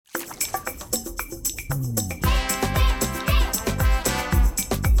Yoga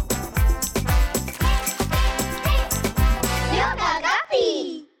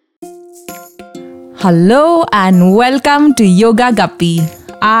Guppy! Hello and welcome to Yoga Guppy.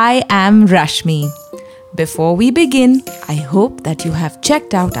 I am Rashmi. Before we begin, I hope that you have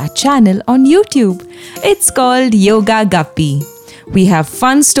checked out our channel on YouTube. It's called Yoga Guppy. We have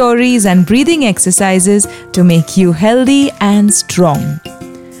fun stories and breathing exercises to make you healthy and strong.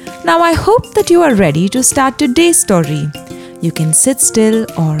 Now I hope that you are ready to start today's story. You can sit still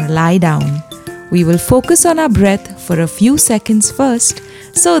or lie down. We will focus on our breath for a few seconds first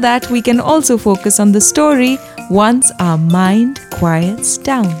so that we can also focus on the story once our mind quiets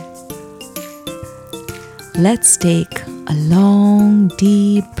down. Let's take a long,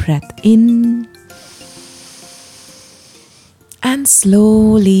 deep breath in and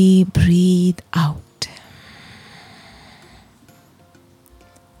slowly breathe out.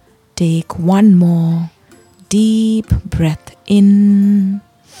 Take one more deep breath in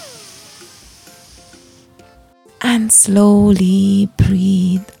and slowly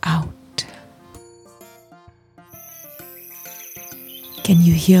breathe out. Can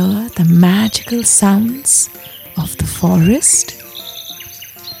you hear the magical sounds of the forest?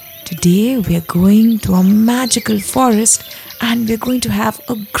 Today we are going to a magical forest and we are going to have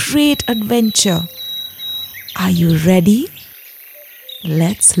a great adventure. Are you ready?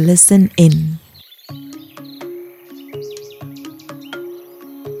 Let's listen in.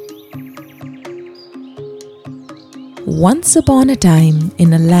 Once upon a time,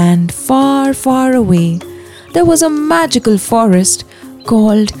 in a land far, far away, there was a magical forest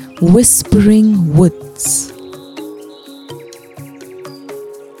called Whispering Woods.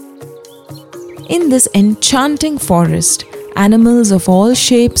 In this enchanting forest, animals of all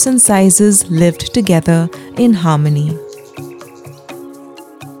shapes and sizes lived together in harmony.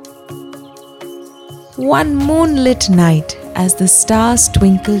 One moonlit night, as the stars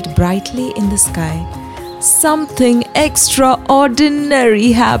twinkled brightly in the sky, something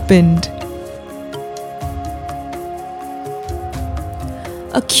extraordinary happened.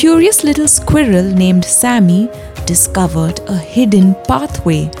 A curious little squirrel named Sammy discovered a hidden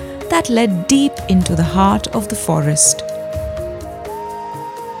pathway that led deep into the heart of the forest.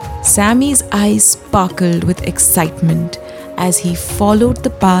 Sammy's eyes sparkled with excitement as he followed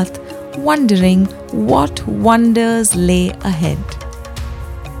the path, wondering what wonders lay ahead.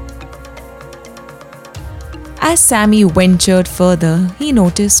 As Sammy ventured further, he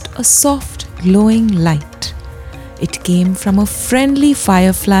noticed a soft, glowing light. It came from a friendly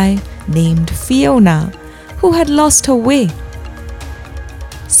firefly named Fiona, who had lost her way.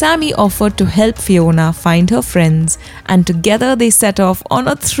 Sammy offered to help Fiona find her friends, and together they set off on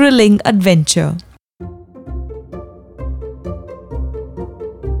a thrilling adventure.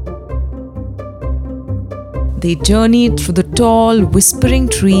 They journeyed through the tall, whispering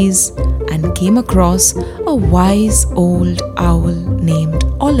trees and came across a wise old owl named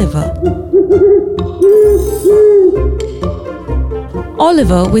Oliver.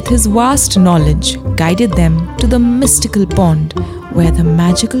 Oliver, with his vast knowledge, guided them to the mystical pond where the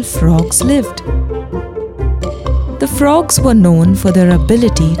magical frogs lived. The frogs were known for their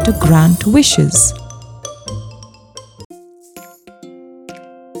ability to grant wishes.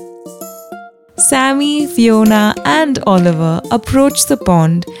 Sammy, Fiona, and Oliver approached the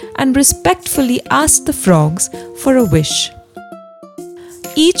pond and respectfully asked the frogs for a wish.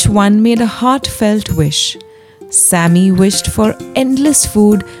 Each one made a heartfelt wish. Sammy wished for endless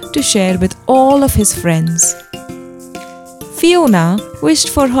food to share with all of his friends. Fiona wished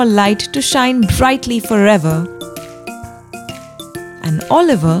for her light to shine brightly forever. And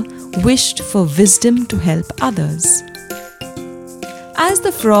Oliver wished for wisdom to help others. As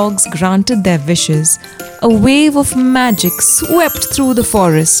the frogs granted their wishes, a wave of magic swept through the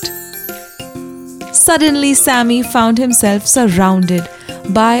forest. Suddenly, Sammy found himself surrounded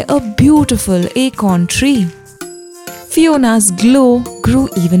by a beautiful acorn tree. Fiona's glow grew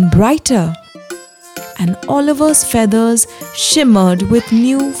even brighter, and Oliver's feathers shimmered with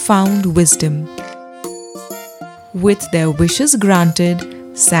new-found wisdom. With their wishes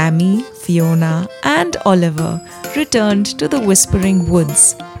granted, Sammy, Fiona, and Oliver returned to the Whispering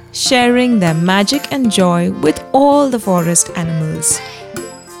Woods, sharing their magic and joy with all the forest animals.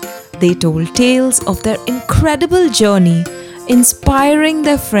 They told tales of their incredible journey, inspiring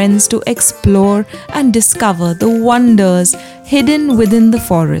their friends to explore and discover the wonders hidden within the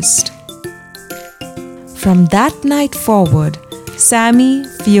forest. From that night forward, Sammy,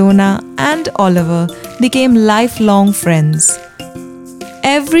 Fiona, and Oliver became lifelong friends.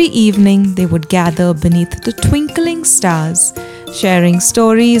 Every evening, they would gather beneath the twinkling stars, sharing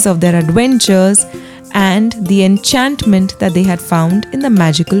stories of their adventures and the enchantment that they had found in the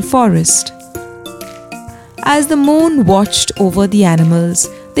magical forest. As the moon watched over the animals,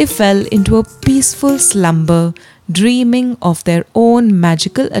 they fell into a peaceful slumber, dreaming of their own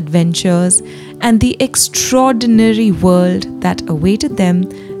magical adventures and the extraordinary world that awaited them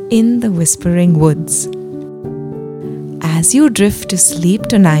in the Whispering Woods. As you drift to sleep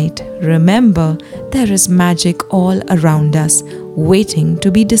tonight, remember there is magic all around us, waiting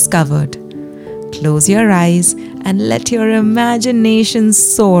to be discovered. Close your eyes and let your imagination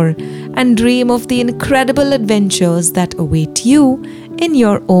soar and dream of the incredible adventures that await you in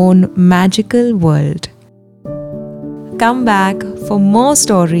your own magical world. Come back for more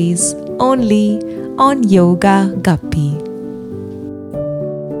stories only on Yoga Guppy.